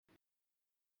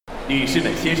女士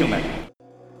们、先生们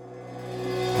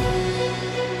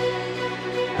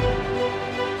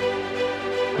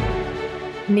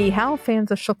，Ni hao,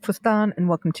 fans of Shukfustan, and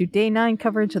welcome to Day 9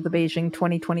 coverage of the Beijing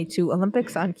 2022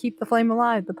 Olympics on Keep the Flame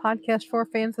Alive, the podcast for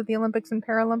fans of the Olympics and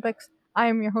Paralympics. I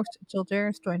am your host, Jill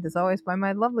Jarris, joined as always by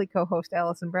my lovely co-host,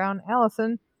 Allison Brown.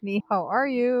 Allison, Ni, how are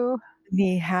you?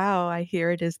 Ni hao, I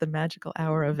hear it is the magical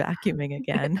hour of vacuuming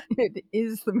again. It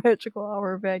is the magical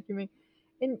hour of vacuuming.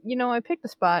 And, I picked a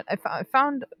spot. I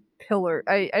found pillar.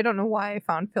 I don't know why I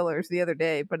found pillars the other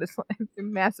day, but it's like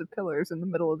massive pillars in the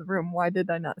middle of the room. Why did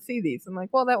I not see these? I'm like,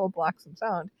 well, that will block some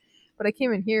sound. But I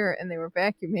came in here and they were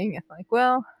vacuuming. I'm like,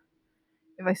 well,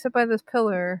 if I sit by this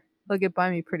pillar, they'll get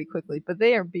by me pretty quickly. But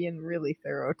they are being really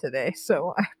thorough today.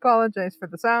 So I apologize for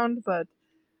the sound, but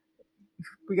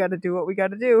we got to do what we got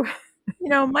to do.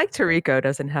 Mike Tirico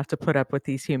doesn't have to put up with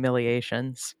these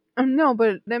humiliations. No,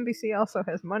 but NBC also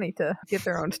has money to get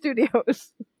their own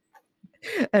studios.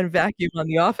 And vacuum on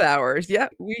the off hours. Yeah,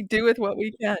 we do with what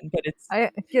we can, but I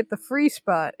get the free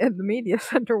spot in the media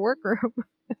center workroom.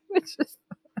 It's just...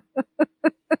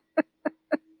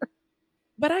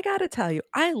 But I gotta tell you,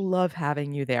 I love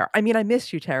having you there. I mean, I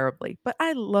miss you terribly, but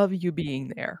I love you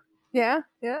being there. Yeah.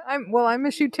 I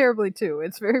miss you terribly too.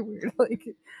 It's very weird. Like,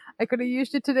 I could have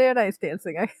used it today at ice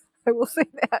dancing. I will say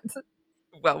that.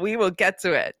 Well, we will get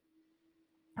to it.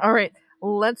 All right,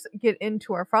 let's get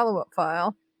into our follow-up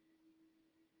file.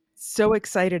 So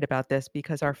excited about this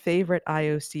because our favorite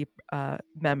IOC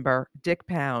member, Dick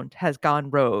Pound, has gone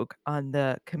rogue on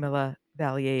the Kamila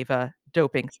Valieva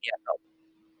doping scandal.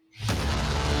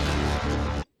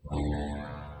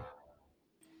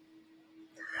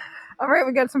 All right,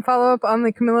 we got some follow-up on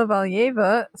the Kamila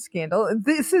Valieva scandal.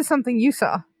 This is something you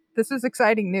saw. This is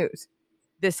exciting news.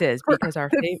 This is because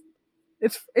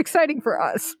it's exciting for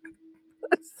us.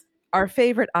 Our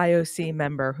favorite IOC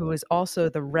member, who is also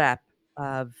the rep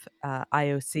of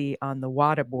IOC on the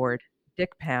WADA board,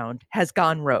 Dick Pound, has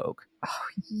gone rogue. Oh,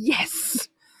 yes.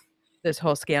 This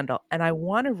whole scandal. And I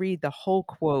want to read the whole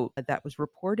quote that was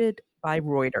reported by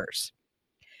Reuters.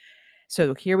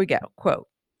 So here we go. Quote,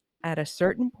 "At a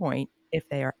certain point, if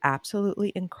they are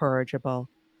absolutely incorrigible,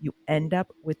 you end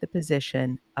up with the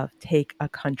position of take a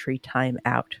country time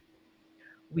out.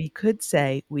 We could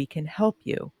say we can help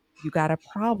you. You got a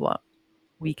problem.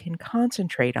 We can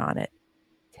concentrate on it.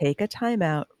 Take a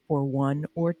timeout for 1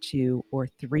 or 2 or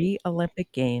 3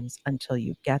 Olympic Games until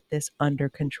you get this under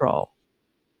control.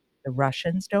 The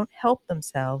Russians don't help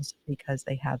themselves because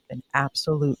they have been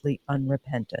absolutely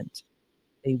unrepentant.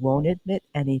 They won't admit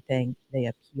anything. They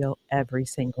appeal every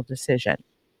single decision.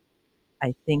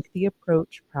 I think the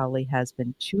approach probably has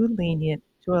been too lenient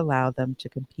to allow them to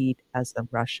compete as the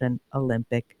Russian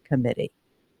Olympic Committee."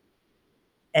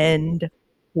 End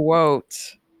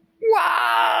quote.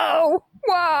 Wow.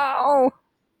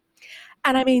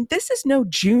 And I mean, this is no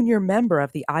junior member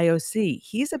of the IOC.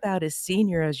 He's about as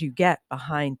senior as you get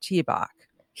behind Tibak.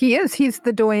 He is. He's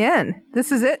the doyen.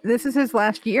 This is it. This is his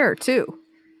last year, too.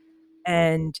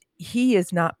 And he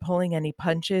is not pulling any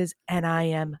punches. And I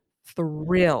am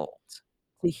thrilled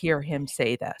to hear him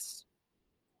say this.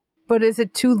 But is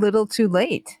it too little too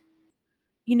late?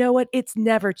 You know what? It's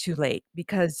never too late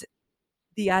because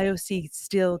the IOC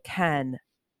still can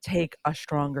take a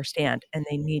stronger stand, and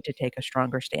they need to take a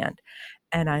stronger stand.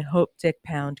 And I hope Dick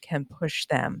Pound can push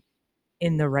them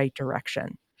in the right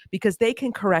direction because they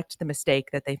can correct the mistake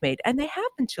that they've made. And they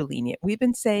have been too lenient. We've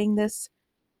been saying this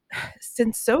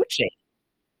since Sochi.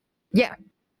 Yeah.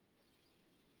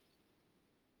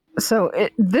 So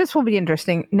this will be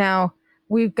interesting. Now,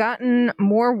 we've gotten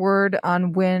more word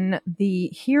on when the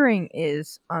hearing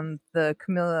is on the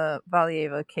Kamila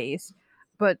Valieva case,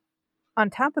 but on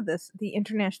top of this, the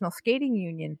International Skating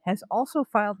Union has also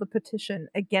filed the petition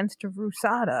against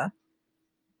RUSADA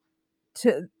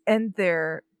to end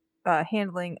their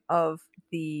handling of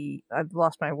the, I've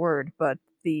lost my word, but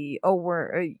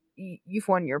you've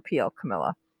won your appeal,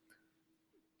 Kamila.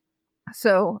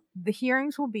 So the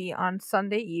hearings will be on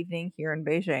Sunday evening here in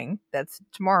Beijing. That's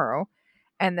tomorrow.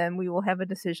 And then we will have a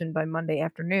decision by Monday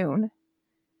afternoon.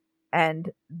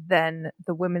 And then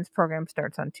the women's program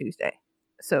starts on Tuesday.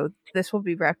 So this will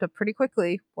be wrapped up pretty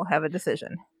quickly. We'll have a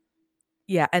decision.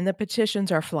 Yeah, and the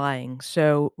petitions are flying.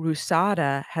 So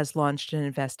RUSADA has launched an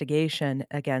investigation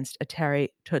against Ateri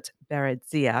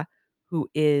Tutberidze, who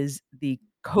is the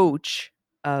coach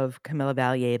of Kamila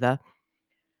Valieva.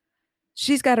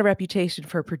 She's got a reputation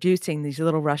for producing these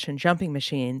little Russian jumping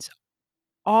machines,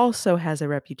 also has a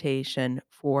reputation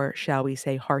for, shall we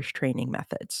say, harsh training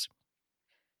methods.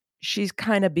 She's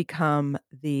kind of become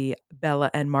the Bella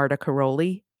and Marta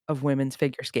Caroli of women's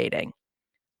figure skating.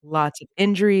 lots of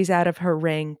injuries out of her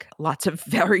rink, lots of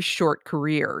very short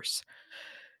careers.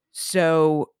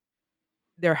 So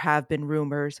there have been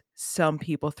rumors. Some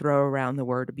people throw around the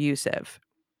word abusive.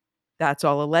 That's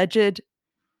all alleged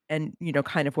and,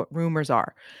 kind of what rumors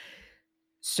are.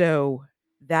 So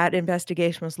that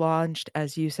investigation was launched.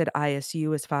 As you said,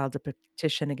 ISU has filed a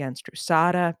petition against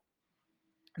USADA.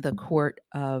 The Court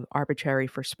of Arbitrary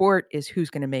for Sport is who's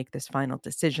going to make this final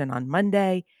decision on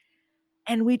Monday.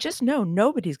 And we just know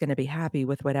nobody's going to be happy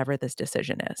with whatever this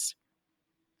decision is.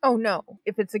 Oh no.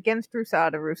 If it's against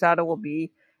Rusada, Rusada will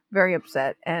be very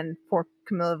upset, and poor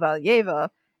Kamila Valieva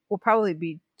will probably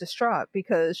be distraught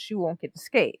because she won't get to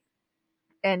skate.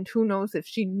 And who knows if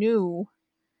she knew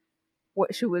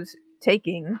what she was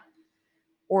taking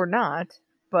or not,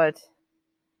 but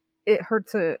it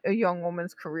hurts a young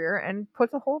woman's career and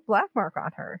puts a whole black mark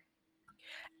on her.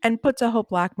 And puts a whole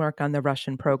black mark on the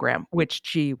Russian program, which,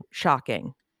 gee,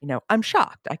 shocking. I'm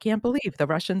shocked. I can't believe the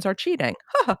Russians are cheating.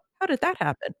 Huh, how did that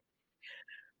happen?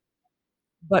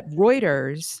 But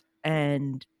Reuters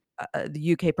and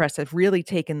the UK press have really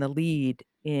taken the lead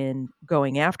in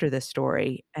going after this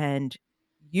story. And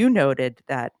you noted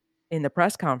that in the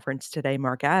press conference today,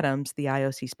 Mark Adams, the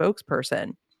IOC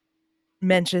spokesperson,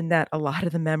 mentioned that a lot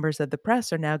of the members of the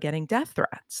press are now getting death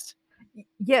threats.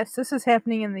 Yes, this is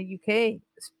happening in the UK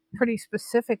pretty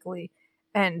specifically.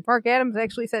 And Mark Adams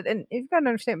actually said, and you've got to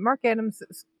understand, Mark Adams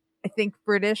is, I think,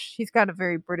 British. He's got a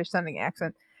very British sounding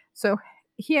accent. So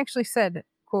he actually said,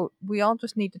 quote, "We all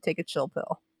just need to take a chill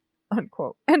pill,"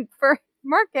 unquote. And for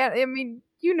Mark Adams, I mean,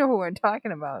 you know who I'm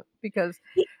talking about because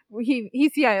He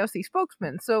he's the IOC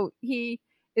spokesman. So he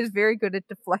is very good at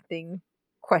deflecting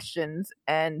questions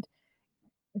and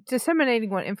disseminating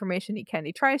what information he can.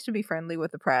 He tries to be friendly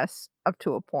with the press up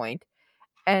to a point,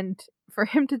 and for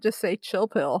him to just say "chill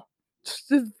pill"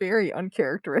 just is very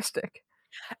uncharacteristic.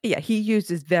 Yeah, he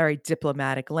uses very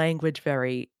diplomatic language,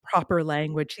 very proper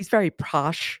language. He's very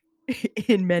posh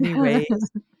in many ways,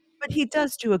 but he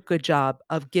does do a good job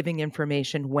of giving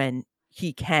information when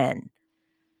he can,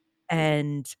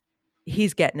 and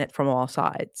he's getting it from all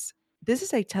sides. This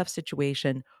is a tough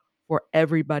situation for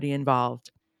everybody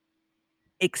involved,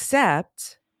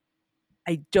 except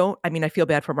I mean, I feel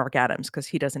bad for Mark Adams because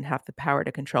he doesn't have the power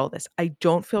to control this. I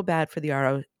don't feel bad for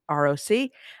the ROC,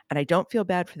 and I don't feel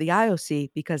bad for the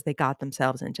IOC because they got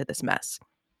themselves into this mess.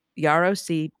 The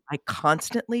ROC by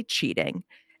constantly cheating,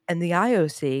 and the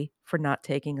IOC for not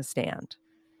taking a stand.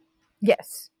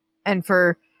 Yes, and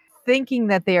for thinking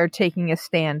that they are taking a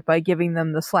stand by giving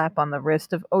them the slap on the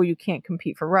wrist of "oh, you can't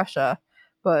compete for Russia,"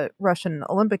 but Russian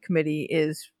Olympic Committee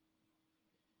is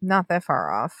not that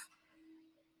far off.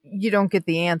 You don't get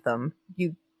the anthem.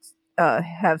 You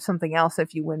have something else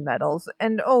if you win medals.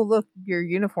 And oh, look, your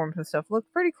uniforms and stuff look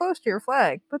pretty close to your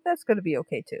flag, but that's going to be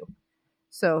okay too.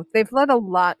 So they've let a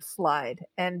lot slide,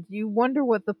 and you wonder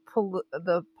what the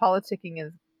politicking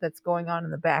is that's going on in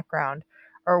the background.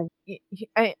 Or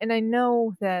and I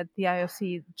know that the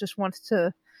IOC just wants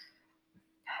to.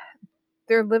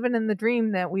 They're living in the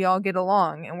dream that we all get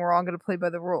along and we're all going to play by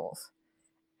the rules.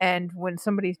 And when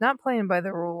somebody's not playing by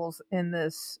the rules in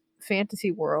this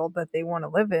fantasy world that they want to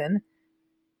live in,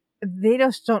 they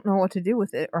just don't know what to do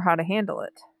with it or how to handle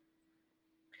it.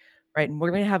 Right, and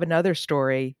we're gonna have another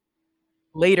story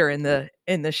later in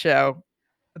the show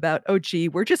about, "Oh, gee,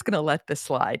 we're just gonna let this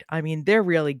slide." I mean, they're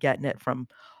really getting it from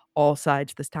all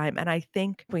sides this time, and I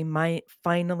think we might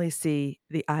finally see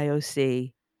the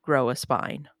IOC grow a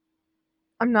spine.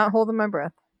 I'm not holding my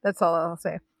breath. That's all I'll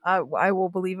say. I will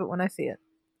believe it when I see it.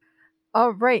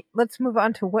 All right, let's move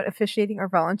on to what officiating or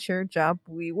volunteer job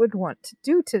we would want to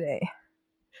do today.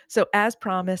 So, as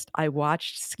promised, I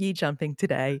watched ski jumping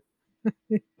today.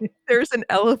 There's an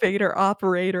elevator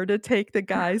operator to take the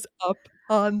guys up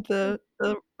on the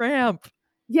ramp.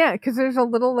 Yeah, because there's a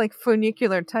little like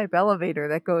funicular type elevator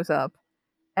that goes up,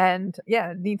 and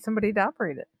yeah, it needs somebody to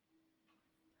operate it.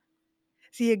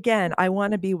 See, again, I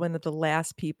wanna be one of the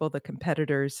last people the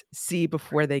competitors see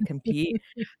before they compete,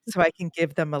 so I can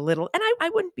give them a little and I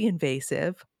wouldn't be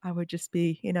invasive. I would just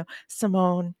be,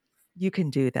 "Simone, you can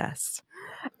do this."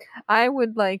 I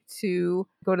would like to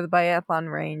go to the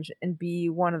biathlon range and be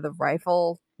one of the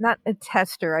rifle, not a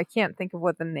tester. I can't think of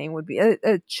what the name would be.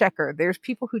 A checker. There's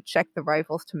people who check the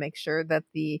rifles to make sure that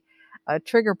the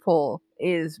trigger pull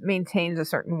is maintains a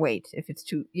certain weight. If it's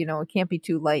too, it can't be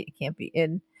too light. It can't be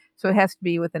in. So it has to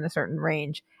be within a certain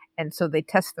range. And so they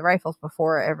test the rifles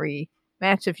before every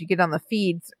match. If you get on the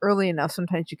feeds early enough,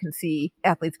 sometimes you can see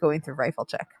athletes going through rifle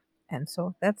check. And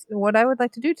so that's what I would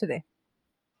like to do today.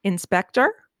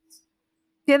 Inspector?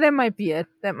 Yeah, that might be it.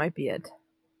 That might be it.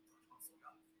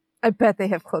 I bet they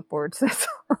have clipboards. That's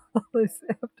all I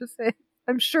have to say.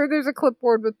 I'm sure there's a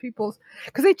clipboard with people's,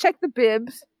 because they check the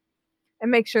bibs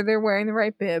and make sure they're wearing the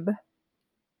right bib.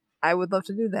 I would love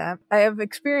to do that. I have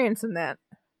experience in that,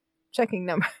 checking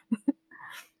them.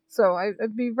 So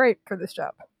I'd be right for this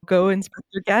job. Go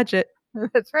Inspector Gadget.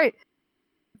 That's right.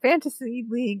 Fantasy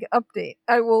League update.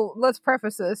 Let's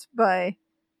preface this by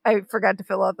I forgot to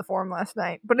fill out the form last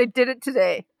night, but I did it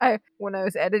today. When I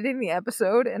was editing the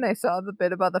episode and I saw the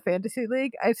bit about the Fantasy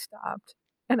League, I stopped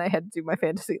and I had to do my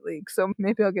Fantasy League. So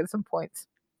maybe I'll get some points.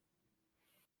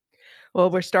 Well,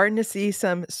 we're starting to see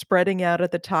some spreading out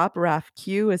at the top. Raf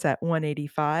Q is at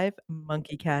 185.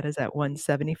 Monkey Cat is at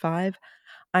 175.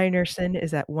 Einerson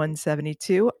is at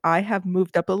 172. I have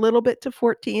moved up a little bit to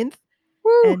 14th.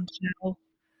 Woo! And Jill,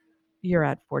 you're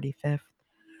at 45th.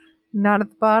 Not at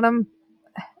the bottom.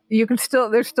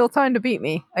 There's still time to beat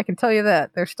me. I can tell you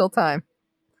that. There's still time.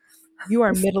 You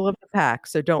are middle of the pack,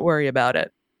 so don't worry about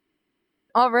it.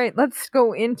 All right, let's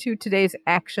go into today's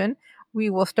action. We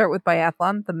will start with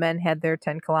biathlon. The men had their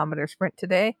 10-kilometer sprint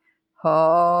today.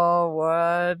 Oh,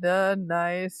 what a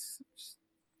nice.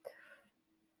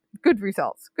 Good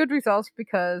results. Good results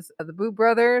because the Boo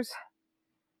brothers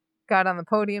got on the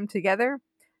podium together.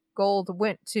 Gold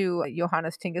went to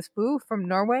Johannes Tingus Boo from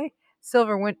Norway.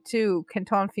 Silver went to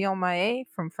Kenton Fion-Maillet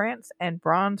from France, and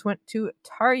bronze went to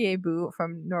Tarjei Boo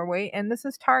from Norway. And this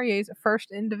is Tarjei's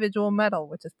first individual medal,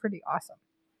 which is pretty awesome.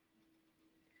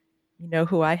 You know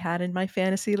who I had in my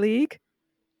fantasy league?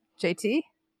 JT?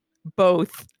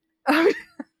 Both.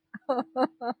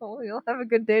 Well, you'll have a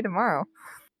good day tomorrow.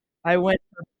 I went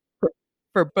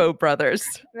for Bo brothers.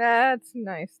 That's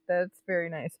nice. That's very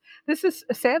nice. This is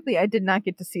sadly I did not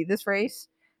get to see this race,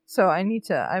 so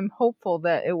I'm hopeful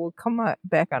that it will come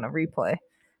back on a replay,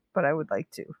 but I would like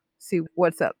to see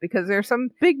what's up because there are some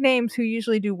big names who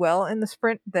usually do well in the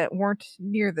sprint that weren't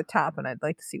near the top, and I'd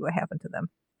like to see what happened to them.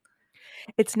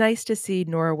 It's nice to see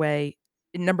Norway,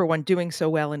 number one, doing so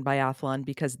well in biathlon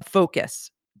because the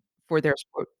focus for their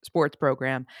sports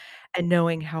program and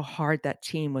knowing how hard that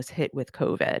team was hit with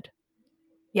COVID.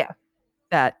 Yeah.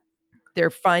 That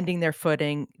they're finding their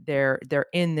footing, they're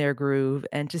in their groove,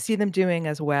 and to see them doing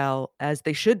as well as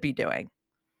they should be doing.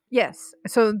 Yes.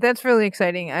 So that's really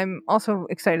exciting. I'm also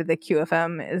excited that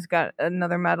QFM has got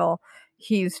another medal.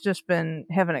 He's just been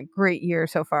having a great year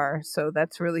so far, so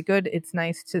that's really good. It's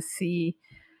nice to see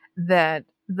that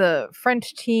the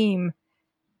French team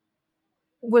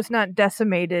was not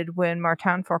decimated when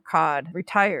Martin Fourcade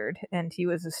retired, and he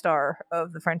was a star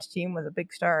of the French team, was a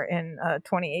big star in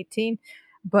 2018.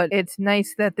 But it's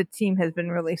nice that the team has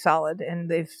been really solid, and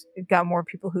they've got more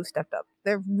people who stepped up.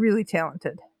 They're really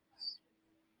talented.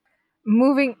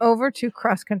 Moving over to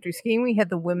cross-country skiing, we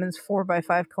had the women's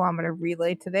 4x5-kilometer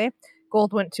relay today.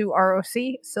 Gold went to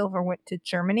ROC, silver went to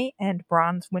Germany, and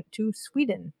bronze went to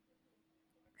Sweden.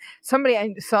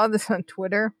 I saw this on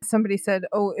Twitter. Somebody said,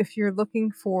 oh, if you're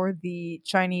looking for the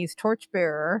Chinese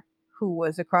torchbearer who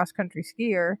was a cross-country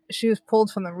skier, she was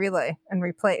pulled from the relay and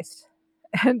replaced.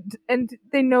 And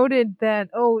they noted that,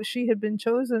 oh, she had been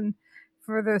chosen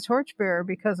for the torchbearer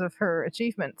because of her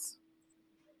achievements.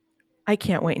 I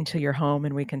can't wait until you're home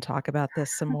and we can talk about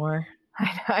this some more.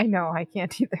 I know, I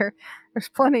can't either. There's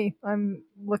plenty I'm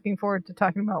looking forward to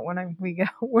talking about when we get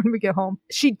home.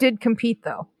 She did compete,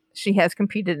 though. She has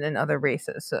competed in other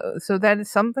races, so that is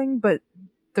something, but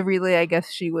the relay, I guess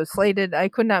she was slated. I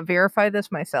could not verify this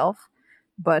myself,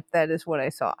 but that is what I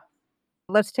saw.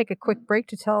 Let's take a quick break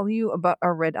to tell you about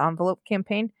our Red Envelope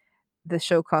campaign. This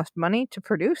show cost money to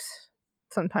produce.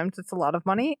 Sometimes it's a lot of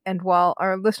money, and while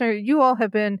our listeners, you all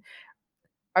have been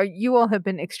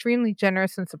extremely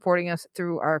generous in supporting us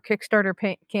through our Kickstarter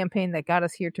campaign that got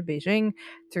us here to Beijing,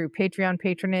 through Patreon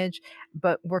patronage.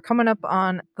 But we're coming up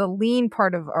on the lean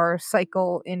part of our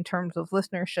cycle in terms of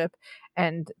listenership.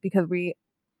 And because we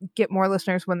get more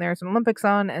listeners when there's an Olympics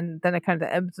on, and then it kind of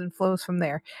ebbs and flows from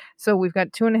there. So we've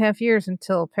got 2.5 years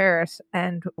until Paris,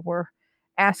 and we're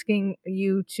asking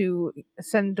you to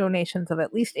send donations of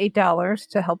at least $8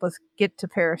 to help us get to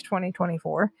Paris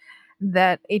 2024.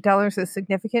 That $8 is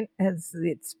significant as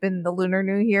it's been the Lunar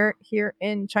New Year here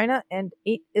in China, and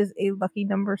 8 is a lucky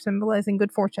number symbolizing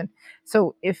good fortune.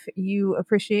 So if you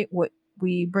appreciate what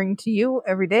we bring to you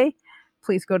every day,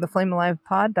 please go to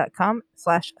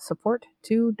flamealivepod.com/support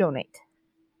to donate.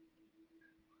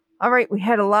 All right, we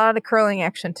had a lot of curling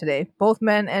action today. Both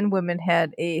men and women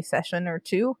had a session or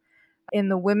two. In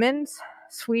the women's,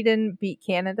 Sweden beat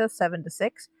Canada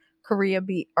 7-6. Korea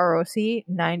beat ROC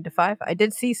 9-5. I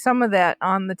did see some of that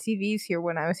on the TVs here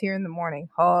when I was here in the morning.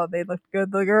 Oh, they looked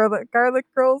good. The garlic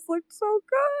girls looked so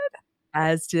good.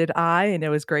 As did I, and it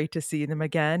was great to see them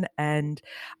again, and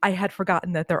I had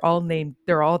forgotten that their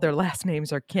last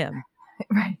names are Kim.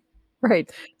 Right.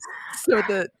 Right. So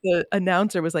the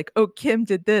announcer was like, "Oh, Kim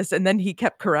did this," and then he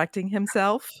kept correcting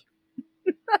himself.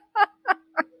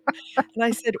 And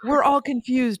I said, "We're all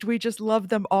confused. We just love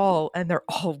them all, and they're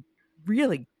all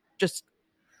really just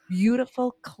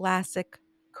beautiful classic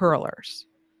curlers."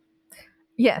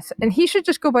 Yes, and he should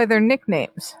just go by their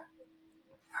nicknames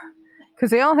because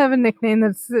they all have a nickname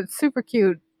that's super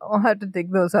cute. I'll have to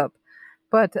dig those up.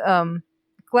 But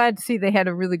glad to see they had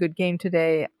a really good game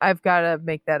today. I've got to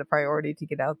make that a priority to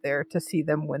get out there to see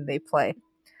them when they play.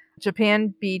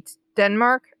 Japan beat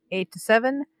Denmark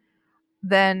 8-7.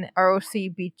 Then ROC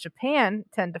beat Japan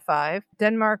 10-5.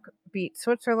 Denmark beat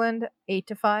Switzerland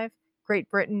 8-5. Great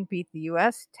Britain beat the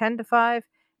US 10-5.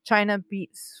 China beat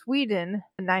Sweden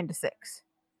 9-6.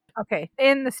 Okay,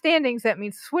 in the standings, that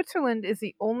means Switzerland is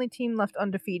the only team left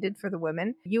undefeated for the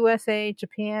women. USA,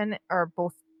 Japan are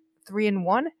both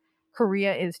 3-1.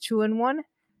 Korea is 2-1.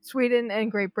 Sweden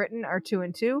and Great Britain are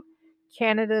 2-2.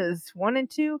 Canada is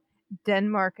 1-2.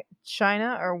 Denmark,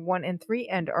 China are 1-3,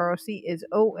 and ROC is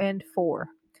 0-4.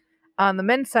 On the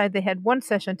men's side, they had one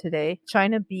session today.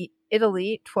 China beat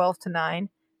Italy 12-9.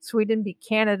 Sweden beat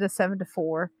Canada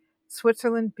 7-4.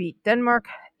 Switzerland beat Denmark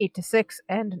 8-6,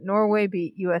 and Norway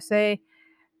beat USA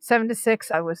 7-6.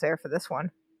 I was there for this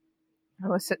one. I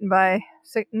was sitting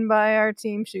by our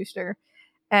team, Schuster,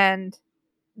 and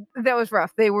that was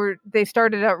rough. They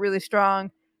started out really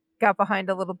strong, got behind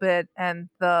a little bit, and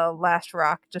the last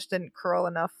rock just didn't curl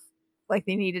enough like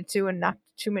they needed to and knocked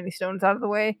too many stones out of the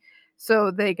way.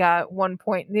 So they got 1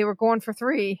 point. They were going for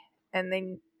three, and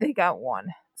they got one.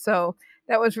 So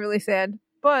that was really sad.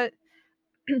 But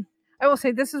I will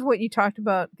say this is what you talked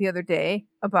about the other day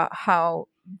about how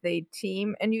they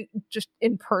team, and you just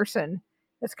in person,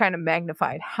 it's kind of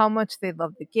magnified how much they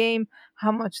love the game,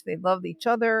 how much they love each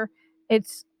other.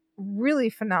 It's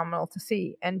really phenomenal to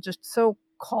see, and just so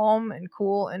calm and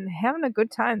cool and having a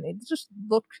good time. They just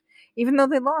looked, even though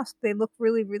they lost, they looked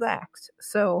really relaxed.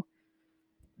 So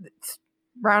it's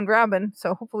round robin.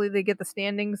 So hopefully they get the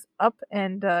standings up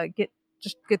and get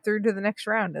through to the next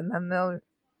round, and then they'll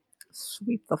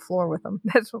sweep the floor with them.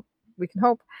 That's what we can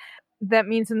hope. That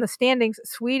means in the standings,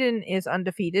 Sweden is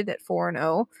undefeated at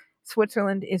 4-0.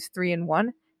 Switzerland is 3-1.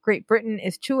 Great Britain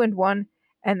is 2-1.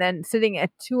 And then sitting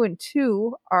at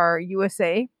 2-2 are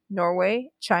USA, Norway,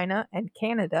 China, and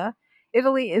Canada.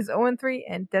 Italy is 0-3,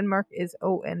 and Denmark is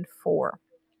 0-4.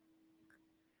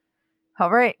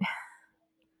 All right.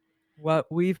 What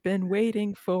we've been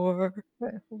waiting for.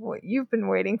 What you've been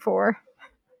waiting for.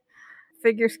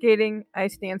 Figure skating,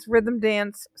 ice dance, rhythm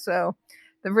dance. So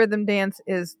the rhythm dance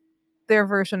is their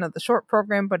version of the short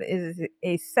program, but it is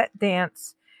a set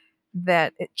dance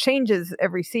that it changes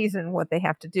every season what they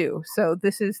have to do. So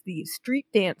this is the street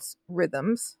dance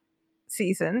rhythms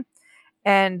season,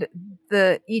 and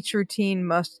each routine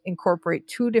must incorporate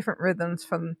two different rhythms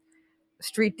from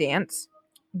street dance,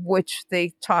 which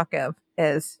they talk of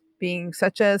as being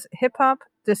such as hip hop,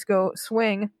 disco,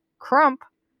 swing, crump,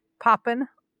 poppin',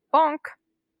 funk,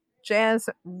 jazz,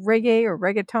 reggae or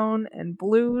reggaeton, and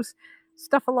blues,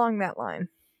 stuff along that line.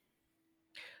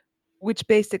 Which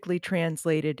basically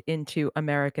translated into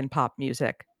American pop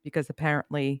music because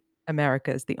apparently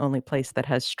America is the only place that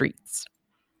has streets.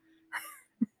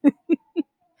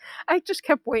 I just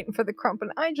kept waiting for the crump,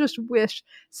 and I just wish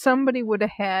somebody would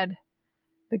have had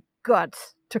the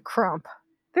guts to crump.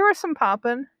 There was some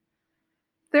popping,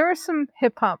 there were some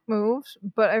hip hop moves,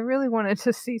 but I really wanted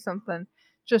to see something.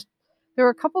 Just there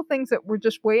were a couple things that were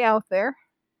just way out there.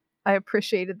 I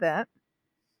appreciated that.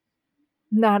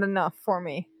 Not enough for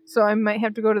me, so I might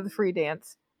have to go to the free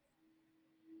dance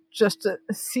just to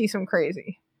see some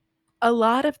crazy. A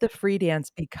lot of the free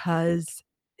dance, because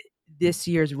this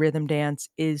year's rhythm dance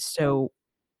is so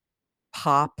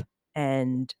pop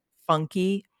and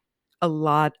funky, a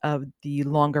lot of the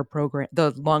long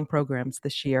programs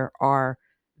this year are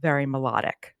very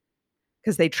melodic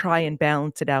because they try and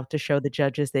balance it out to show the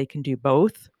judges they can do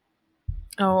both.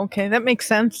 Oh, okay, that makes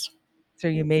sense. So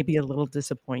you may be a little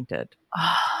disappointed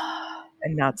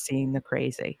and not seeing the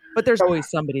crazy. But there's always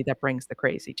somebody that brings the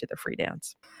crazy to the free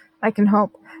dance. I can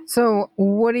hope. So,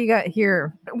 what do you got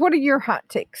here? What are your hot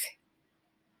takes?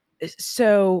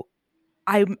 So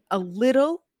I'm a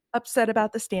little upset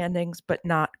about the standings, but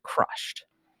not crushed.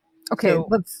 Okay, So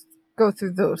let's go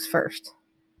through those first.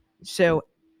 so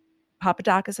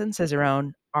Papadakis and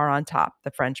Cicerone are on top,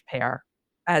 the French pair,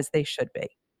 as they should be,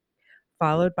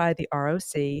 followed by the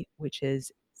ROC, which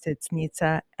is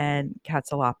Sitznitsa and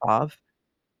Katsalapov.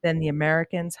 Then the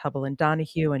Americans, Hubble and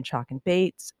Donahue and Chalk and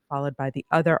Bates, followed by the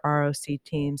other ROC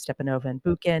teams, Stepanova and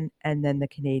Buchan, and then the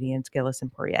Canadians, Gillis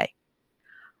and Poirier.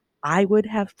 I would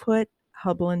have put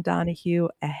Hubble and Donahue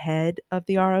ahead of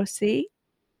the ROC,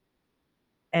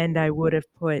 and I would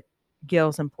have put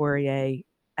Gills and Poirier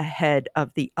ahead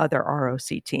of the other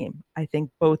ROC team. I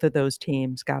think both of those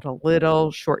teams got a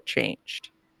little shortchanged.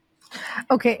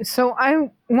 Okay, so I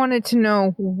wanted to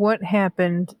know what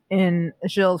happened in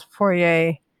Gilles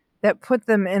Poirier that put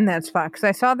them in that spot because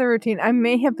I saw the routine. I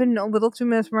may have been a little too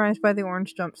mesmerized by the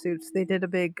orange jumpsuits. They did a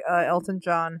big Elton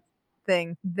John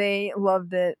thing. They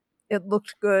loved it. It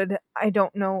looked good. I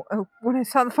don't know. When I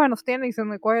saw the final standings, I'm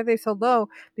like, why are they so low?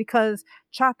 Because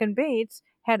Chalk and Bates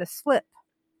had a slip.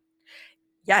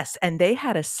 Yes, and they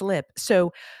had a slip.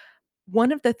 So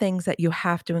one of the things that you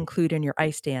have to include in your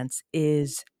ice dance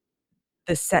is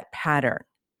the set pattern.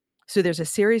 So there's a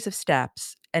series of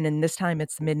steps, and in this time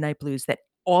it's the Midnight Blues that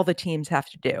all the teams have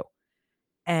to do.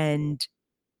 And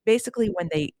basically when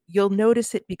you'll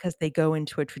notice it because they go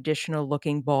into a traditional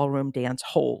looking ballroom dance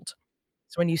hold.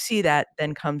 So when you see that,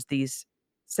 then comes these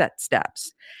set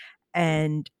steps.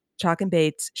 And Chalk and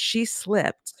Bates, she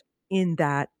slipped in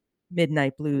that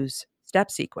Midnight Blues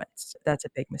step sequence. That's a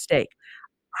big mistake.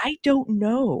 I don't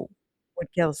know what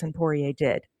Gilson Poirier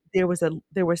did. There was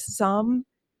some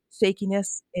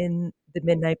shakiness in the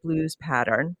Midnight Blues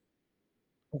pattern,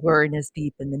 weren't as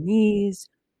deep in the knees,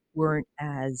 weren't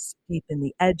as deep in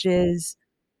the edges.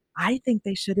 I think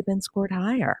they should have been scored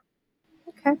higher.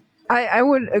 Okay. I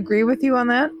would agree with you on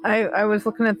that. I was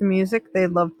looking at the music. They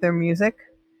loved their music.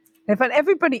 I found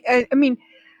everybody, I mean,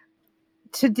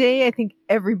 today I think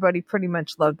everybody pretty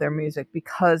much loved their music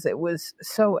because it was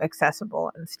so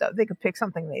accessible and stuff. They could pick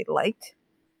something they liked.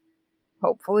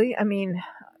 Hopefully, I mean,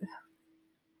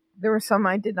 there were some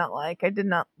I did not like. I did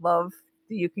not love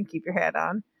the "You Can Keep Your Hat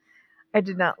On." I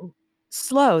did not.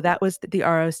 Slow, that was the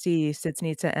ROC,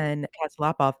 Sitznitsa and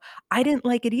Katsalapov. I didn't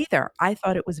like it either. I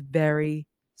thought it was very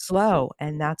slow,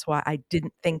 and that's why I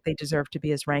didn't think they deserved to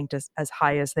be as ranked as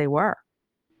high as they were.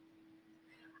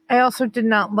 I also did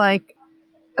not like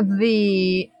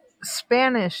the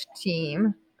Spanish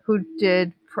team who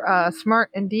did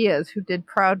Smart and Diaz, who did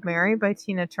 "Proud Mary" by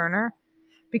Tina Turner,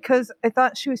 because I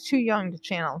thought she was too young to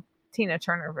channel Tina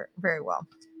Turner very well.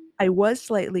 I was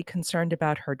slightly concerned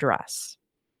about her dress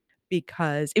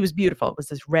because it was beautiful. It was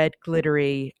this red,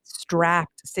 glittery,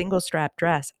 strapped, single strap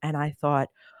dress. And I thought,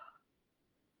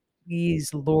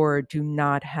 please, Lord, do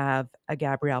not have a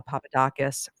Gabrielle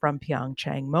Papadakis from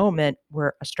Pyeongchang moment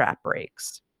where a strap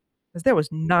breaks. Because there was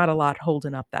not a lot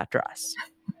holding up that dress.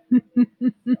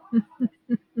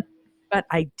 But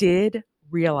I did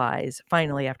realize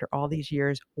finally, after all these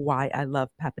years, why I love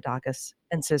Papadakis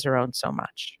and Cicerone so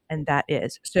much. And that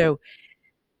is so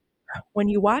when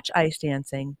you watch ice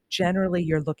dancing, generally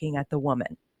you're looking at the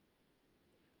woman.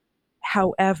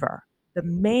 However, the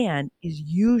man is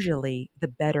usually the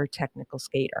better technical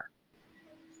skater.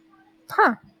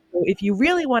 Huh. So if you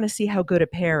really want to see how good a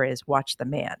pair is, watch the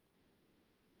man.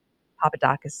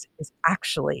 Papadakis is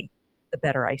actually the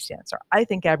better ice dancer. I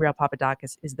think Gabrielle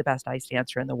Papadakis is the best ice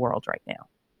dancer in the world right now.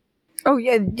 Oh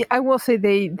yeah, I will say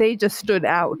they just stood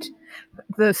out.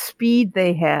 The speed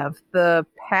they have, the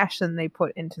passion they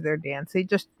put into their dance,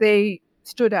 they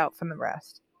stood out from the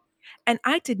rest. And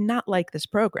I did not like this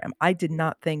program. I did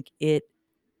not think it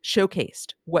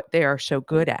showcased what they are so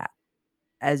good at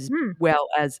as Hmm. well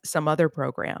as some other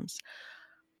programs.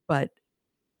 But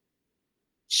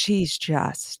she's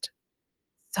just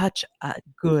such a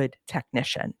good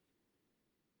technician.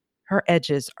 Her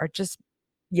edges are just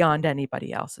beyond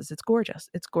anybody else's. It's gorgeous.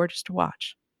 It's gorgeous to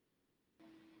watch.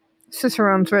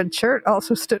 Cicerone's red shirt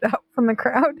also stood out from the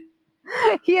crowd.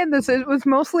 He had this, it was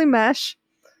mostly mesh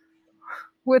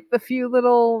with a few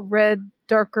little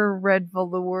darker red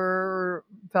velour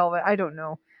velvet, I don't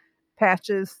know,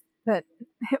 patches that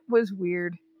it was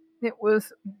weird. It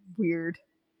was weird.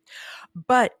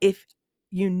 But if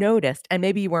you noticed, and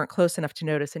maybe you weren't close enough to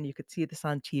notice and you could see this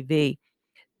on TV,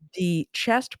 the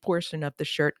chest portion of the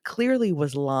shirt clearly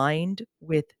was lined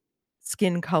with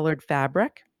skin colored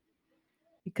fabric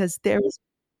because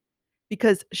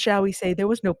because shall we say there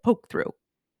was no poke through.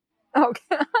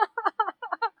 Okay.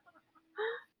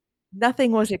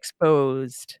 Nothing was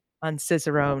exposed on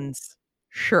Cicerone's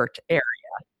shirt area,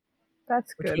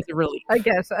 That's which good. was a relief. I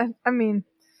guess. I mean,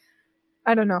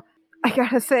 I don't know. I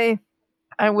gotta say,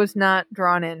 I was not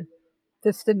drawn in.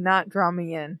 This did not draw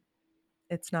me in.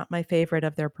 It's not my favorite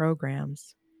of their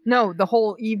programs. No, the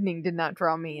whole evening did not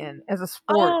draw me in. As a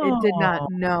sport, it did not. Oh,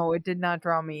 No, it did not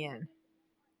draw me in.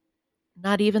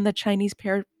 not even the Chinese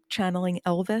pair channeling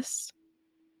Elvis?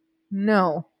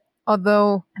 No.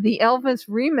 Although the Elvis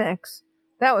remix,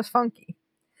 that was funky.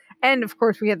 And of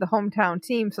course, we had the hometown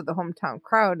team, so the hometown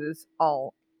crowd is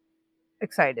all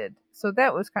excited. So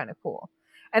that was kind of cool.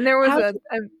 And there was How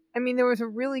I mean, there was a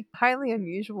really highly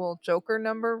unusual Joker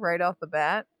number right off the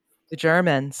bat. the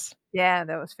Germans. Yeah,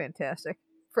 that was fantastic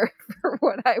for, for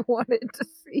what I wanted to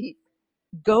see.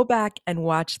 Go back and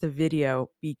watch the video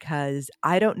because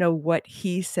I don't know what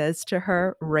he says to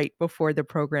her right before the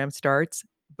program starts,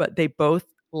 but they both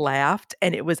laughed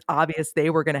and it was obvious they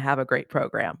were going to have a great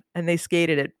program and they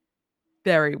skated it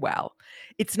very well.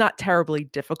 It's not terribly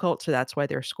difficult, so that's why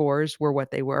their scores were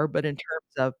what they were, but in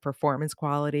terms of performance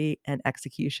quality and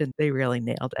execution, they really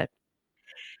nailed it.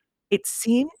 It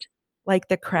seemed like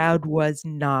the crowd was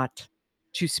not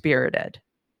too spirited.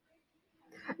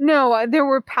 No, there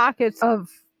were pockets of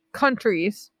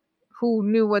countries who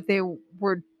knew what they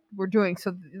were doing.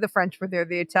 So the French were there,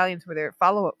 the Italians were there.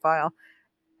 Follow up file.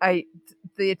 I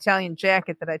the Italian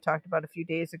jacket that I talked about a few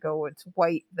days ago. It's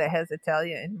white that has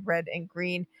Italia in red and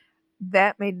green.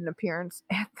 That made an appearance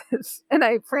at this, and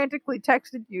I frantically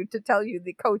texted you to tell you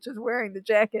the coach is wearing the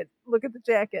jacket. Look at the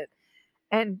jacket,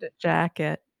 and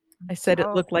Jacket. I said it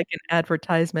so looked like an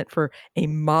advertisement for a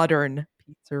modern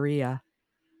pizzeria.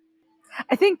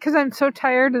 I think because I'm so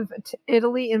tired of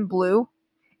Italy in blue.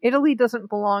 Italy doesn't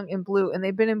belong in blue, and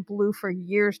they've been in blue for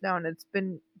years now, and it's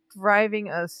been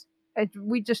driving us.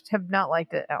 We just have not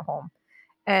liked it at home,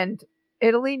 and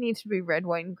Italy needs to be red,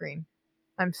 white, and green.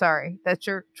 I'm sorry, that's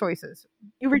your choices.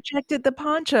 You rejected the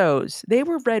ponchos. They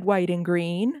were red, white, and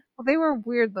green. Well, they were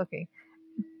weird looking,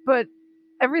 but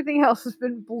everything else has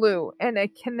been blue, and I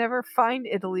can never find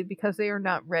Italy because they are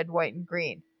not red, white, and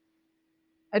green.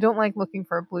 I don't like looking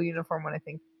for a blue uniform when I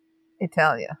think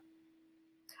Italia.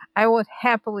 I would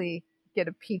happily get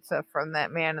a pizza from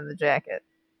that man in the jacket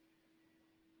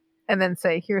and then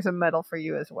say, here's a medal for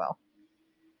you as well.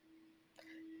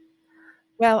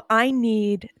 Well, I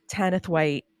need Tanith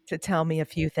White to tell me a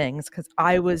few things because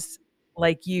I was,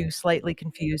 like you, slightly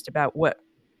confused about what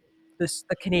the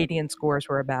Canadian scores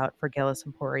were about for Gillis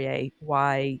and Poirier,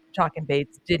 why Chalk and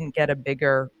Bates didn't get a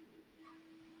bigger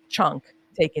chunk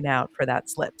taken out for that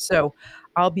slip. So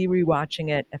I'll be rewatching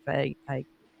it. If I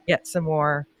get some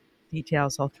more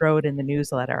details, I'll throw it in the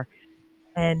newsletter.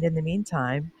 And in the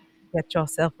meantime, get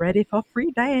yourself ready for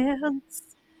free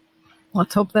dance.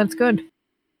 Let's hope that's good.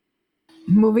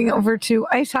 Moving over to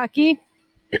ice hockey,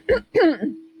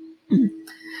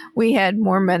 we had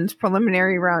more men's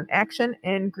preliminary round action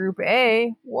in Group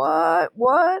A.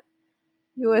 What?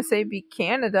 USA beat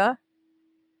Canada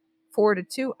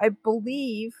 4-2. I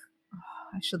believe.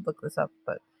 I should look this up,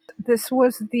 but this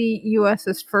was the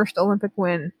US's first Olympic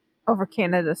win over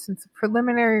Canada since the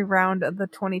preliminary round of the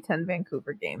 2010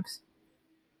 Vancouver Games.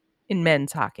 In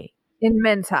men's hockey. In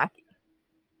men's hockey.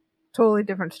 Totally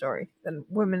different story. Than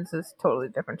women's is totally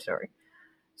different story.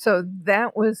 So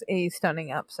that was a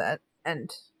stunning upset and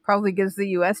probably gives the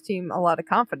US team a lot of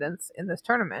confidence in this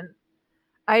tournament.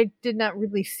 I did not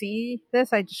really see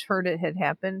this, I just heard it had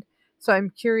happened. So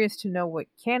I'm curious to know what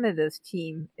Canada's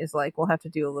team is like. We'll have to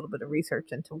do a little bit of research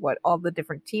into what all the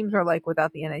different teams are like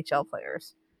without the NHL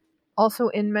players. Also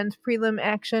in men's prelim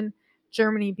action,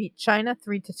 Germany beat China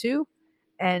 3-2,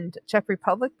 and Czech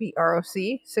Republic beat ROC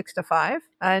 6-5,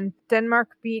 and Denmark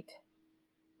beat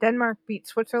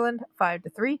Switzerland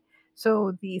 5-3.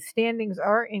 So the standings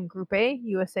are in Group A.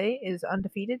 USA is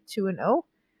undefeated 2-0.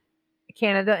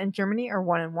 Canada and Germany are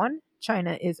 1-1.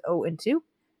 China is 0-2.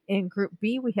 In Group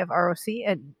B, we have ROC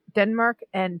and Denmark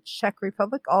and Czech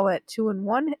Republic all at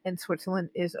 2-1, and Switzerland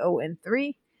is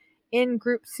 0-3. In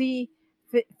Group C,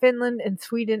 Finland and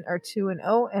Sweden are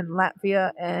 2-0, and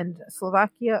Latvia and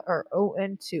Slovakia are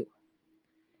 0-2.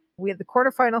 We have the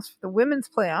quarterfinals for the women's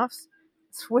playoffs.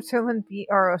 Switzerland beat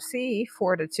ROC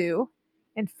 4-2,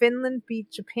 and Finland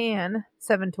beat Japan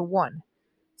 7-1.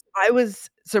 I was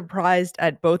surprised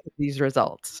at both of these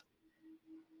results.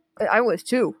 I was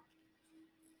too.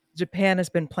 Japan has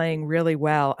been playing really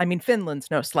well. I mean, Finland's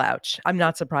no slouch. I'm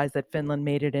not surprised that Finland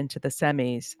made it into the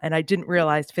semis, and I didn't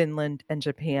realize Finland and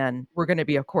Japan were going to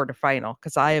be a quarterfinal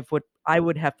because I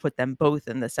would have put them both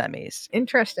in the semis.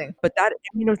 Interesting. But that,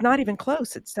 I mean, it was not even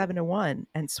close. It's 7-1,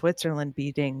 and Switzerland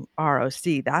beating ROC.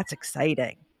 That's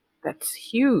exciting. That's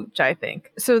huge, I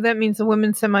think. So that means the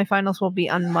women's semifinals will be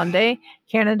on Monday.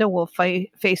 Canada will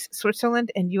face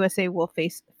Switzerland, and USA will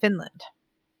face Finland.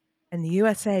 And the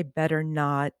USA better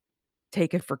not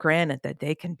take it for granted that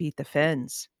they can beat the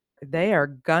Finns. They are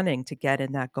gunning to get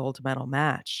in that gold medal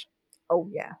match. Oh,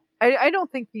 yeah. I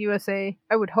don't think the USA,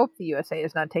 I would hope the USA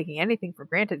is not taking anything for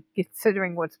granted,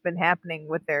 considering what's been happening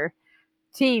with their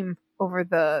team over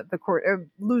the court.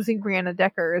 Losing Brianna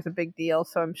Decker is a big deal,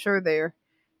 so I'm sure they're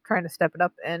trying to step it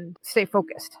up and stay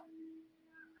focused.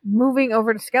 Moving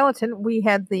over to skeleton, we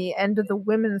had the end of the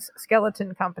women's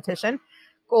skeleton competition.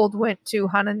 Gold went to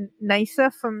Hannah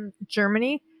Neisse from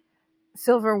Germany.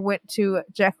 Silver went to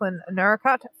Jacqueline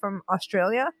Narracott from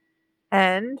Australia.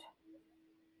 And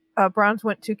bronze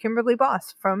went to Kimberly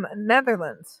Boss from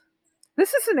Netherlands.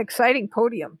 This is an exciting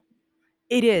podium.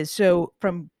 It is. So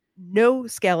from no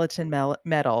skeleton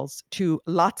medals to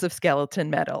lots of skeleton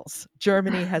medals,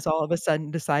 Germany has all of a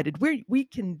sudden decided we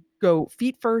can go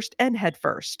feet first and head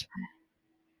first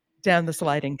down the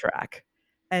sliding track.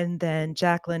 And then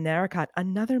Jacqueline Narracott,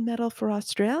 another medal for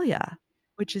Australia,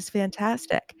 which is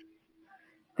fantastic.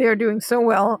 They are doing so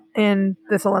well in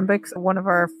this Olympics. One of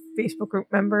our Facebook group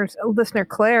members, listener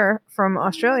Claire from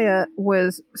Australia,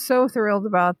 was so thrilled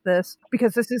about this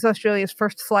because this is Australia's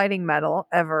first sliding medal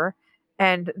ever,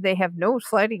 and they have no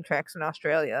sliding tracks in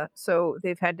Australia. So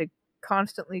they've had to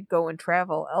constantly go and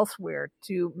travel elsewhere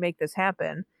to make this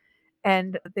happen.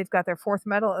 And they've got their fourth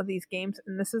medal of these games,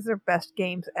 and this is their best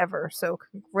games ever. So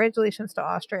congratulations to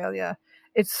Australia.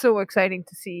 It's so exciting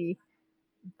to see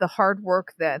the hard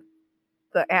work that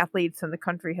the athletes and the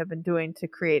country have been doing to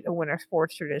create a winter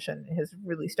sports tradition is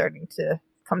really starting to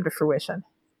come to fruition.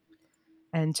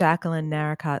 And Jacqueline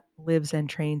Narracott lives and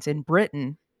trains in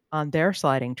Britain on their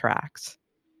sliding tracks.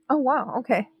 Oh, wow.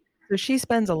 Okay. So she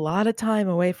spends a lot of time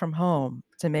away from home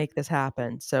to make this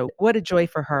happen. So what a joy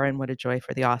for her and what a joy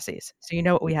for the Aussies. So you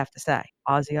know what we have to say.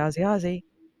 Aussie, Aussie, Aussie.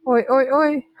 Oi, oi,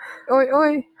 oi. Oi,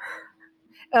 oi.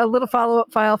 A little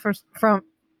follow-up file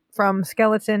from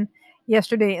Skeleton.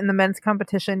 Yesterday in the men's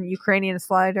competition, Ukrainian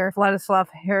slider Vladislav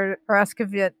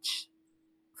Haraskevich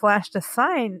flashed a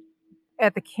sign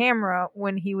at the camera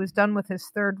when he was done with his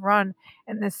third run,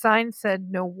 and the sign said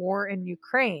 "No war in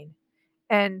Ukraine."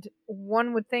 And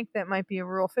one would think that might be a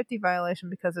Rule 50 violation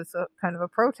because it's a kind of a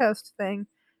protest thing,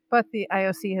 but the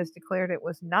IOC has declared it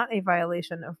was not a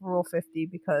violation of Rule 50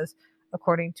 because,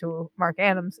 according to Mark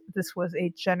Adams, this was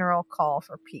a general call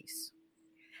for peace.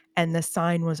 And the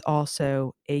sign was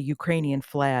also a Ukrainian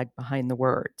flag behind the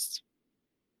words.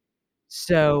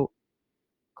 So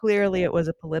clearly it was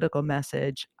a political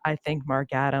message. I think Mark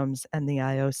Adams and the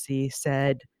IOC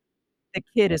said, the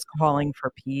kid is calling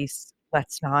for peace.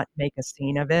 Let's not make a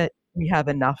scene of it. We have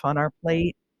enough on our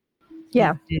plate. He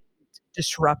Yeah. didn't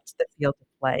disrupt the field of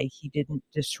play. He didn't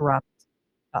disrupt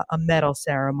a medal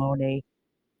ceremony.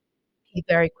 He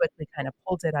very quickly kind of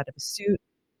pulled it out of his suit,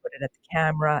 put it at the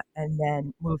camera, and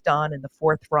then moved on. In the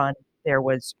fourth run, there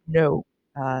was no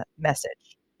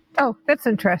message. Oh, that's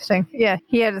interesting. Yeah,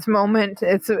 he had his moment.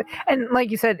 And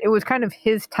like you said, it was kind of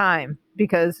his time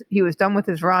because he was done with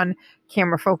his run.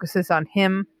 Camera focuses on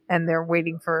him, and they're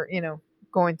waiting for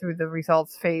going through the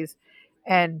results phase,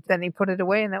 and then he put it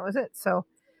away, and that was it. So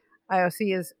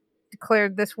IOC has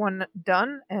declared this one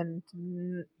done, and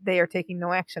they are taking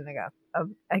no action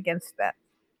against that.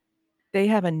 They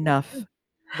have enough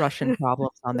Russian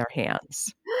problems on their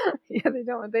hands. Yeah, they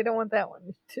don't want that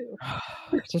one too.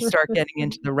 To start getting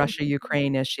into the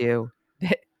Russia-Ukraine issue,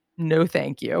 no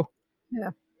thank you.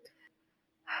 Yeah.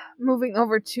 Moving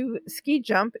over to ski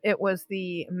jump, it was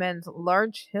the men's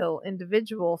large hill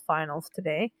individual finals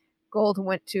today. Gold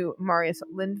went to Marius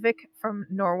Lindvik from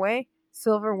Norway.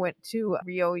 Silver went to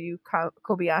Ryoyu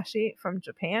Kobayashi from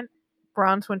Japan.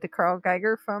 Bronze went to Karl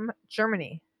Geiger from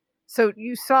Germany. So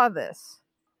you saw this.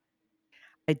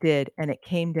 I did, and it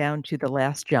came down to the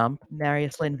last jump.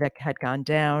 Marius Lindvik had gone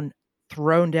down,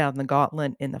 thrown down the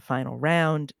gauntlet in the final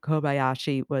round.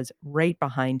 Kobayashi was right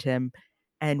behind him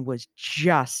and was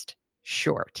just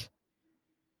short.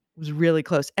 It was really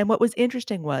close. And what was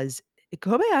interesting was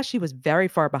Kobayashi was very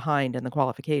far behind in the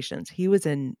qualifications. He was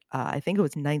in, I think it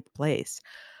was ninth place,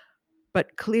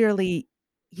 but clearly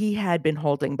he had been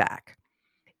holding back.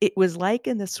 It was like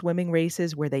in the swimming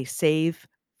races where they save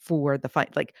for the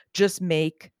fight, like just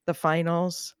make the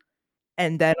finals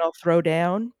and then I'll throw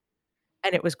down.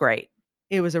 And it was great.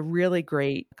 It was a really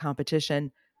great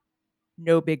competition.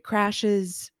 No big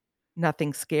crashes,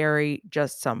 nothing scary,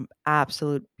 just some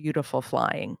absolute beautiful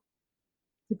flying.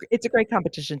 It's a great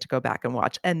competition to go back and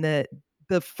watch. And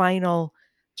the final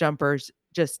jumpers,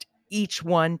 just each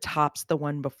one tops the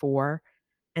one before,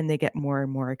 and they get more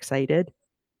and more excited.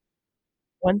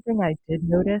 One thing I did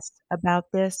notice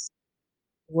about this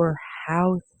were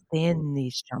how thin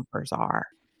these jumpers are,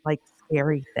 like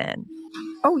scary thin.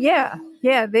 Oh yeah,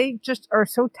 yeah. They just are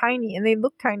so tiny, and they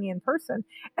look tiny in person.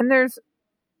 And there's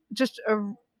just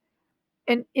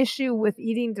an issue with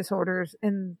eating disorders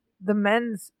in the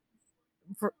men's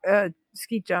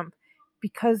ski jump.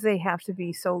 because they have to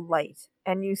be so light.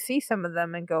 And you see some of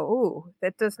them and go, "Ooh,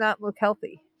 that does not look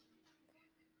healthy."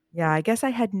 Yeah, I guess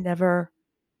I had never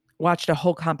watched a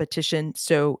whole competition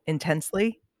so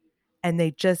intensely, and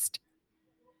they just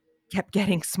kept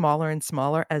getting smaller and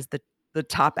smaller as the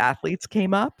top athletes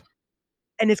came up,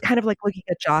 and it's kind of like looking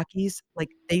at jockeys, like,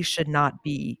 they should not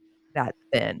be that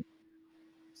thin.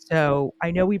 So,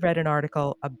 I know we read an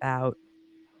article about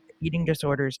eating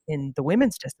disorders in the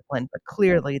women's discipline, but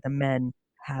clearly the men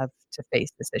have to face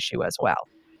this issue as well.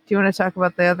 Do you want to talk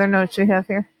about the other notes you have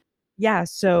here? Yeah,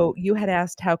 so you had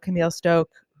asked how Camille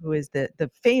Stoke, who is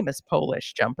the famous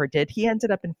Polish jumper, did. He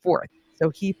ended up in 4th, so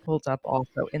he pulled up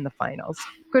also in the finals.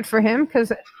 Good for him,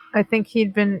 because I think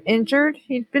he'd been injured.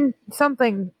 He'd been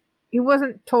something. He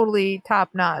wasn't totally top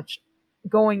notch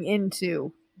going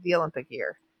into the Olympic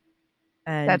year.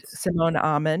 And That's Simone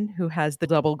Ammann, who has the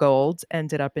double golds,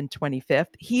 ended up in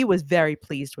 25th. He was very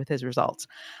pleased with his results.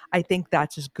 I think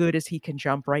that's as good as he can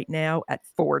jump right now at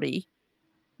 40.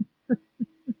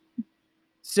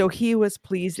 So he was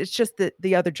pleased. It's just that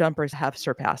the other jumpers have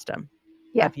surpassed him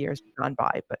yeah. as years have gone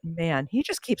by. But man, he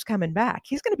just keeps coming back.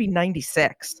 He's going to be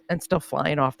 96 and still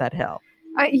flying off that hill.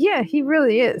 Yeah, he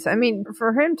really is. I mean,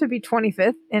 for him to be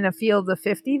 25th in a field of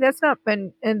 50, that's not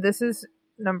been, and this is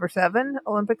number 7,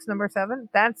 Olympics number 7.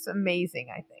 That's amazing,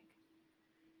 I think.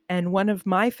 And one of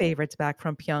my favorites back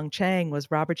from Pyeongchang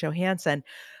was Robert Johansson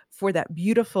for that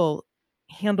beautiful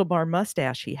handlebar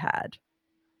mustache he had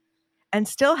and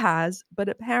still has, but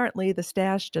apparently the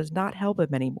stash does not help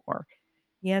him anymore.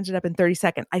 He ended up in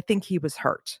 32nd. I think he was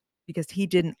hurt because he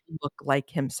didn't look like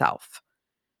himself,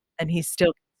 and he's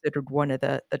still considered one of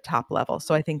the top level.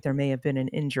 So I think there may have been an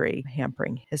injury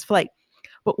hampering his flight.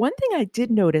 But one thing I did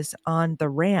notice on the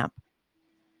ramp,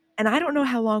 and I don't know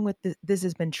how long with this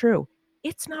has been true,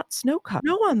 it's not snow covered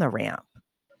snow on the ramp.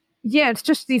 Yeah, it's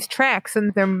just these tracks,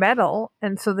 and they're metal,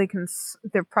 and so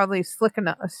they're probably slick,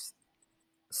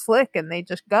 and they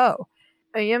just go.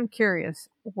 I am curious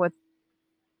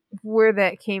where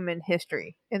that came in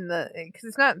history in the because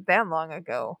it's not that long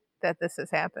ago that this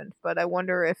has happened, but I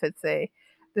wonder if it's a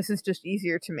this is just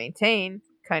easier to maintain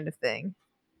kind of thing,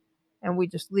 and we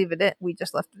just leave it in. We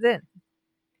just left it in.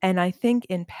 And I think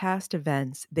in past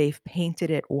events, they've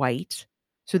painted it white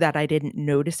so that I didn't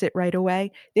notice it right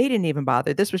away. They didn't even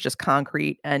bother. This was just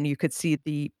concrete, and you could see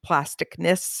the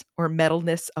plasticness or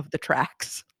metalness of the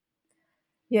tracks.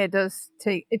 Yeah,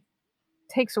 it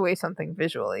takes away something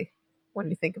visually when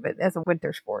you think of it as a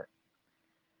winter sport.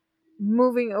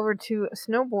 Moving over to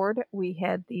snowboard, we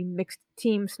had the mixed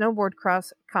team snowboard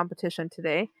cross competition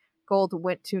today. Gold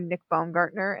went to Nick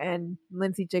Baumgartner and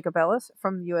Lindsay Jacobellis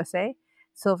from the USA.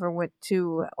 Silver went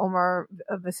to Omar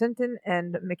Vicentin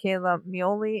and Michaela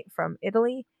Mioli from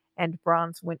Italy. And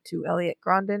bronze went to Elliot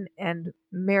Grondin and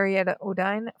Marietta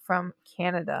Odine from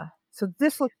Canada. So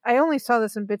I only saw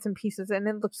this in bits and pieces, and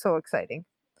it looked so exciting.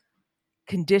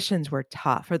 Conditions were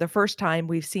tough. For the first time,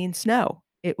 we've seen snow.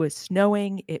 It was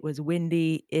snowing, it was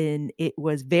windy, and it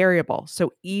was variable.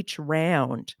 So each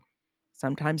round,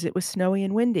 sometimes it was snowy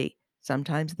and windy.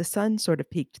 Sometimes the sun sort of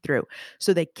peeked through.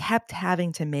 So they kept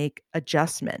having to make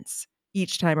adjustments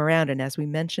each time around. And as we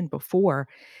mentioned before,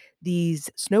 these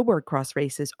snowboard cross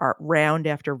races are round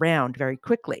after round very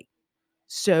quickly.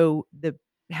 So the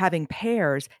having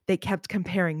pairs, they kept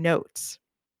comparing notes.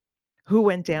 Who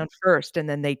went down first, and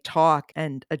then they talk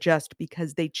and adjust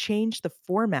because they changed the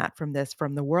format from this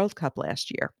from the World Cup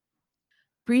last year.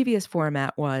 Previous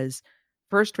format was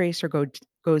first racer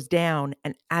goes down,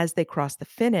 and as they cross the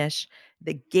finish,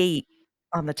 the gate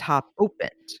on the top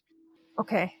opened.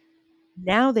 Okay.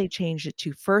 Now they changed it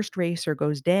to first racer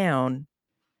goes down,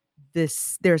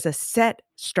 there's a set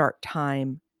start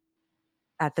time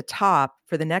at the top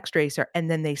for the next racer, and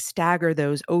then they stagger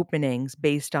those openings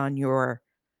based on your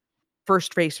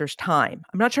first racer's time.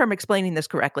 I'm not sure I'm explaining this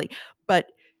correctly, but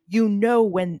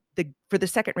when for the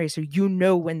second racer,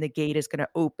 when the gate is going to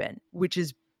open, which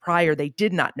is prior they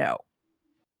did not know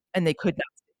and they could not.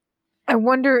 I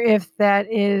wonder if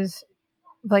that is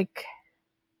like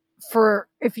for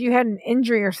if you had an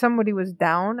injury or somebody was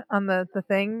down on the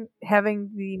thing,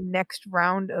 having the next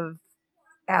round of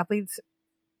athletes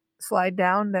slide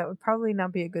down, that would probably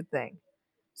not be a good thing.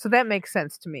 So that makes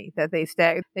sense to me that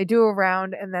they do a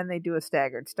round and then they do a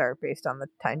staggered start based on the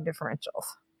time differentials.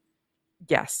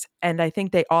 Yes, and I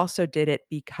think they also did it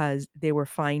because they were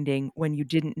finding when you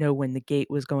didn't know when the gate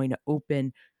was going to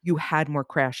open, you had more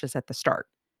crashes at the start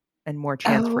and more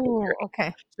chance for Oh, injury.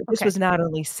 okay. So this Okay. was not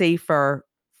only safer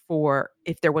for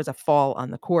if there was a fall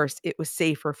on the course, it was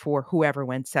safer for whoever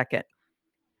went second.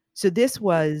 So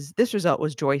this result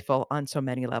was joyful on so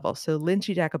many levels. So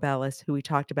Lynchy Jacobellis, who we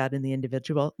talked about in the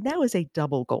individual, now is a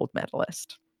double gold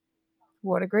medalist.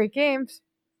 What a great games.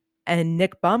 And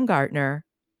Nick Baumgartner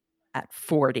at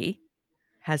 40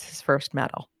 has his first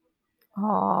medal.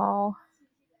 Oh.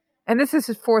 And this is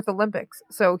his fourth Olympics.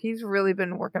 So he's really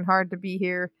been working hard to be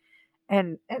here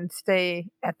and stay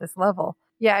at this level.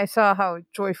 Yeah, I saw how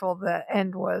joyful the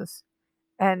end was,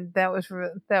 and that was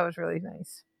really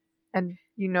nice. And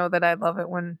you know that I love it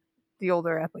when the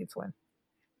older athletes win.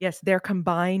 Yes, their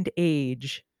combined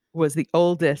age was the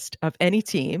oldest of any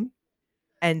team,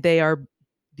 and they are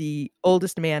the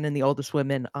oldest man and the oldest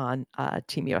women on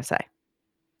Team USA.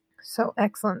 So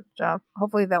excellent job.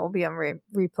 Hopefully that will be on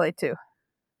replay too.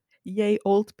 Yay,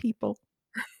 old people.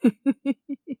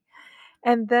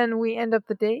 And then we end up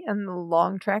the day on the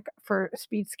long track for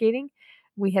speed skating.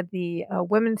 We had the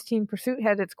women's team pursuit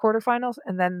had its quarterfinals,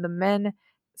 and then the men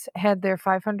had their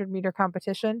 500-meter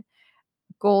competition.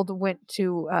 Gold went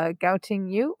to Gao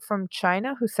Yu from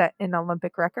China, who set an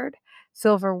Olympic record.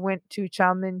 Silver went to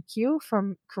Chao Min Kyu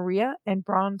from Korea, and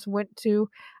bronze went to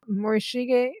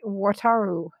Morishige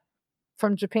Wataru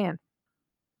from Japan.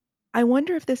 I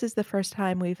wonder if this is the first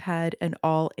time we've had an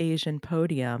all Asian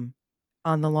podium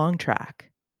on the long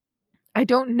track. I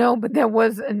don't know, but there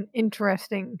was an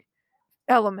interesting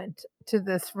element to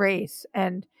this race,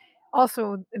 and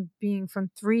also being from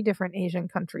three different Asian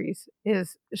countries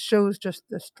is shows just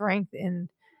the strength in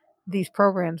these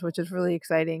programs, which is really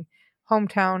exciting.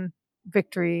 Hometown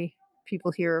victory,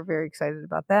 people here are very excited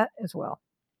about that as well.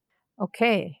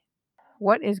 Okay,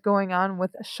 what is going on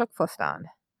with Shukflastan?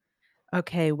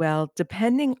 Okay, well,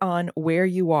 depending on where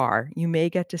you are, you may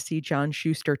get to see John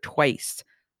Schuster twice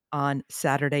on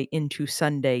Saturday into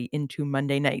Sunday into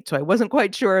Monday night. So I wasn't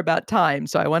quite sure about time,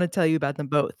 so I want to tell you about them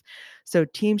both. So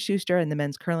Team Schuster and the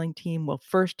men's curling team will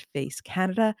first face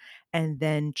Canada and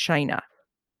then China.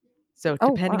 So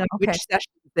Oh depending wow, on which okay.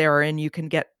 session they're in, you can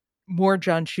get more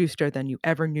John Schuster than you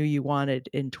ever knew you wanted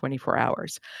in 24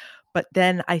 hours. But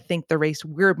then I think the race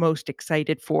we're most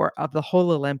excited for of the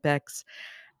whole Olympics,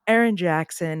 Aaron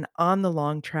Jackson on the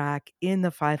long track in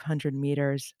the 500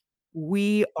 meters.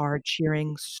 We are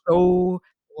cheering so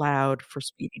loud for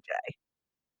Speedy J.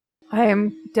 I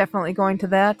am definitely going to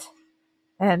that,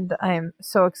 and I am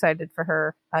so excited for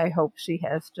her. I hope she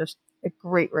has just a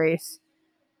great race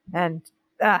and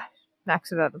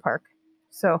knocks it out of the park.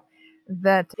 So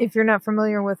that if you're not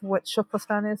familiar with what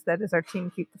Shuklistan is, that is our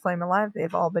team Keep the Flame Alive.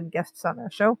 They've all been guests on our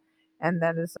show, and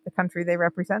that is the country they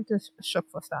represent is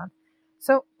Shuklistan.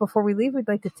 So before we leave, we'd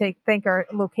like to thank our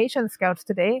location scouts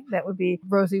today. That would be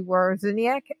Rosie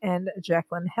Warziniak and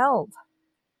Jacqueline Held.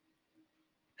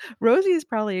 Rosie is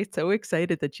probably so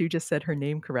excited that you just said her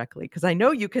name correctly because I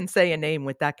know you can say a name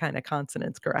with that kind of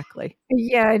consonants correctly.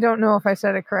 Yeah, I don't know if I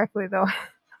said it correctly though.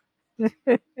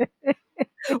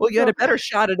 Well, you had So a better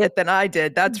shot at it than I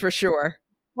did, that's for sure.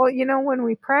 well, when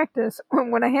we practice,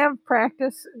 when I have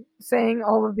practice saying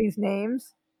all of these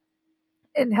names,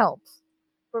 it helps.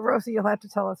 But Rosie, you'll have to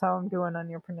tell us how I'm doing on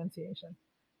your pronunciation.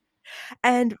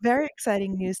 And very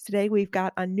exciting news today. We've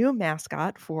got a new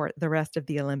mascot for the rest of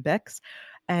the Olympics.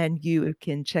 And you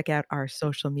can check out our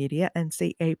social media and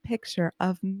see a picture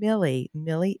of Millie.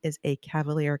 Millie is a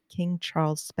Cavalier King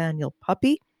Charles Spaniel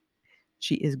puppy.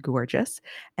 She is gorgeous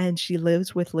and she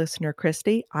lives with listener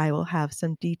Christy. I will have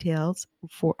some details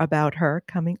for about her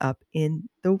coming up in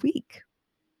the week.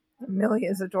 Millie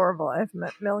is adorable. I've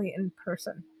met Millie in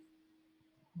person.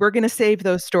 We're going to save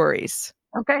those stories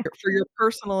Okay. for your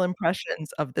personal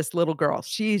impressions of this little girl.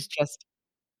 She's just,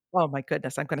 oh my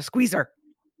goodness, I'm going to squeeze her.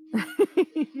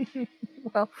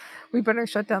 Well, we better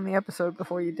shut down the episode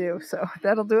before you do. So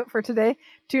that'll do it for today.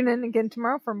 Tune in again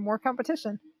tomorrow for more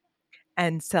competition.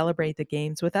 And celebrate the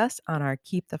games with us on our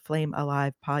Keep the Flame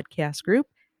Alive podcast group.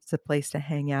 It's a place to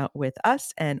hang out with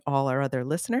us and all our other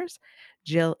listeners.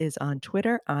 Jill is on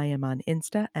Twitter. I am on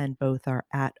Insta, and both are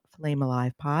at Flame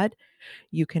Alive Pod.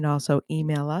 You can also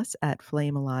email us at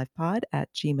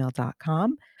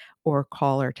flamealivepod@gmail.com or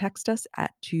call or text us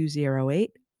at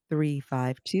 208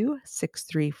 352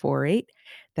 6348.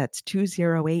 That's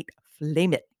 208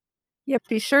 Flame It. Yep,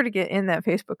 be sure to get in that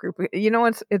Facebook group.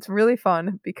 It's really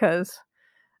fun because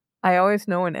I always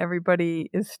know when everybody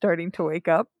is starting to wake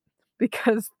up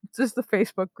because just the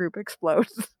Facebook group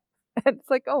explodes. And it's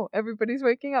like, oh, everybody's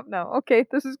waking up now. Okay,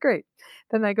 this is great.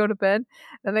 Then I go to bed,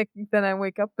 then I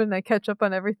wake up and I catch up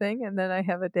on everything, and then I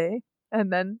have a day,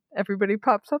 and then everybody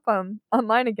pops up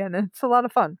online again, and it's a lot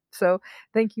of fun. So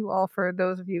thank you all for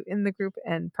those of you in the group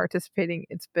and participating.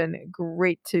 It's been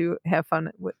great to have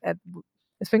fun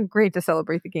It's been great to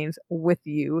celebrate the games with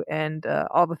you and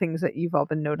all the things that you've all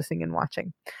been noticing and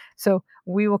watching. So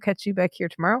we will catch you back here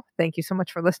tomorrow. Thank you so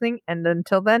much for listening. And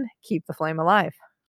until then, keep the flame alive.